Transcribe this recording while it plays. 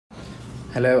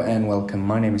Hello and welcome.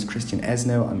 My name is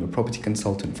Esnaux. I'm a property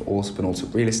consultant for Allsp and also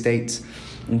real estate.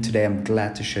 And today I'm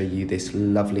glad to show you this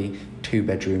lovely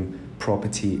 2-bedroom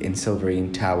property in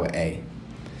Silverene Tower A.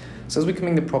 So as we're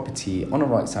coming to the property, on the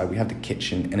right side we have the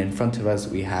kitchen, and in front of us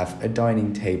we have a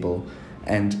dining table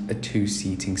and a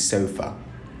 2-seating sofa.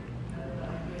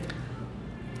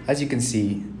 As you can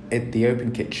see, the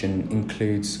open kitchen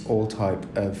includes all type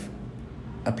of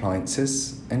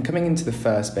appliances. And coming into the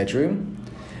first bedroom,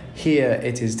 here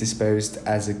it is disposed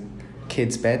as a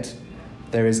kid's bed.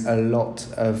 There is a lot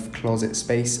of closet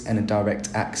space and a direct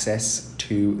access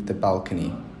to the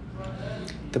balcony.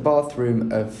 The bathroom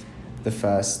of the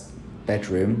first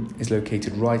bedroom is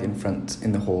located right in front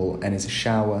in the hall and is a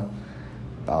shower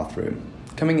bathroom.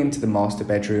 Coming into the master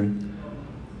bedroom,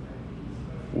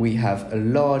 we have a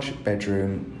large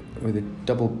bedroom with a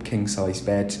double king-size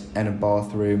bed and a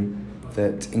bathroom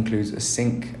that includes a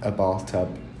sink, a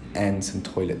bathtub, and some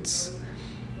toilets.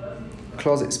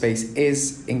 Closet space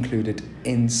is included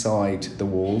inside the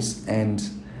walls, and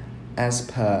as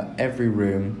per every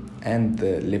room and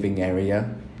the living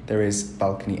area, there is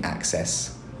balcony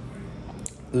access.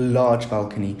 Large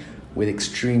balcony with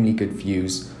extremely good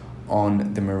views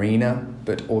on the Marina,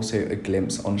 but also a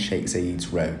glimpse on Sheikh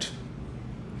Zayed's Road.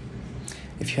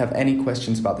 If you have any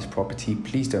questions about this property,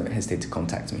 please don't hesitate to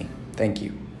contact me. Thank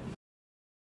you.